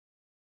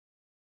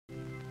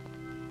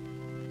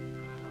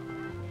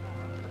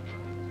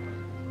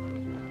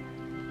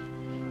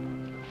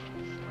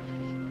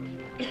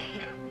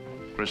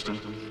Kristen,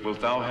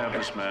 wilt thou have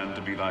this man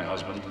to be thy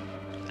husband?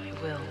 I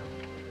will.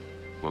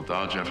 Wilt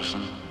thou,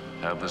 Jefferson,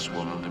 have this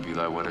woman to be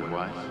thy wedded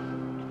wife?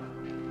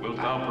 Wilt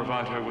thou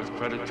provide her with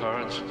credit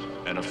cards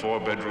and a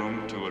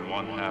 4-bedroom, 2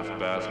 1/2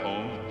 bath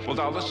home? Wilt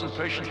thou listen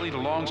patiently to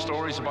long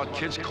stories about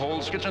kids'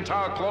 colds, kitchen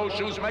towel, clothes,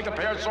 shoes, makeup,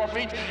 hair, sore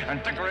feet,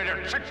 and decorate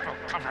her textbook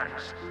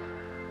covers?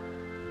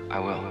 I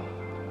will.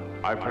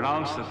 I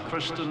pronounce that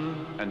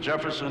Kristen and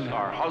Jefferson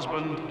are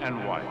husband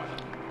and wife.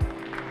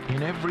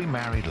 In every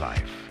married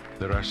life,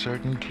 there are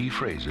certain key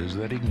phrases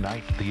that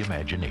ignite the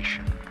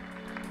imagination.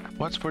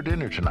 What's for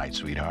dinner tonight,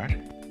 sweetheart?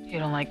 You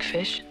don't like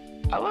fish?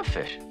 I love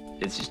fish.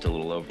 It's just a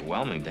little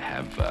overwhelming to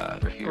have,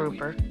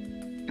 Grouper.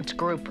 It's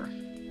grouper.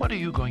 What are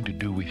you going to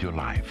do with your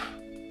life?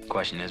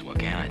 Question is, what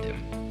can I do?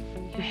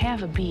 You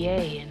have a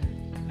BA in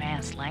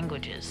advanced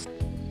languages.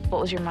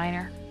 What was your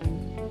minor?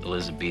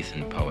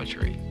 Elizabethan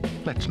poetry.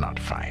 Let's not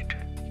fight.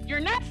 You're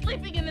not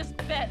sleeping in this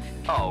bed.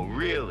 Oh,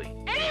 really?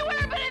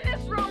 Anywhere but in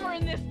this room or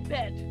in this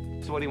bed.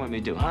 So what do you want me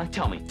to do, huh?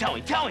 Tell me.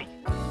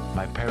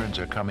 My parents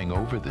are coming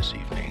over this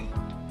evening.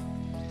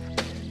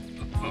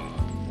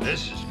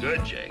 This is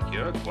good, Jake.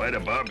 You're quite a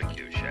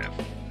barbecue chef.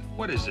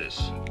 What is this?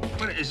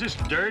 What is this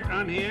dirt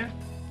on here?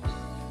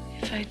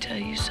 If I tell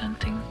you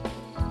something,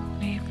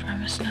 will you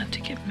promise not to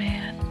get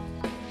mad?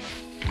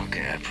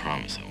 Okay, I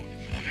promise I won't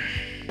get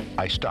mad.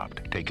 I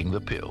stopped taking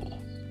the pill.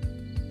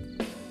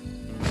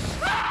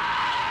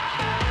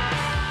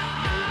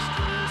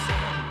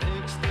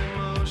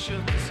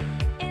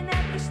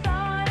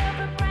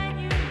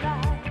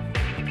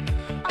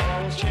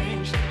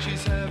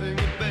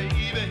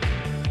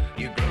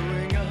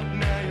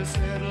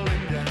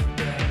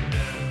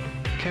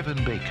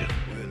 Kevin Bacon,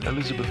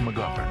 Elizabeth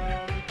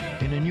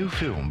McGovern, in a new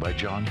film by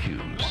John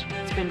Hughes.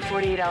 It's been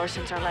 48 hours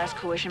since our last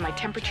coition. My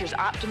temperature's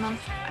optimum.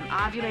 I'm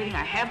ovulating.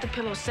 I have the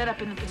pillow set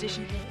up in the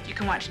position. You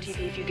can watch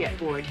TV if you get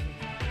bored.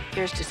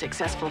 Here's to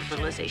successful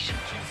fertilization.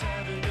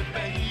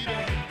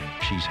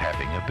 She's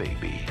having a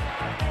baby.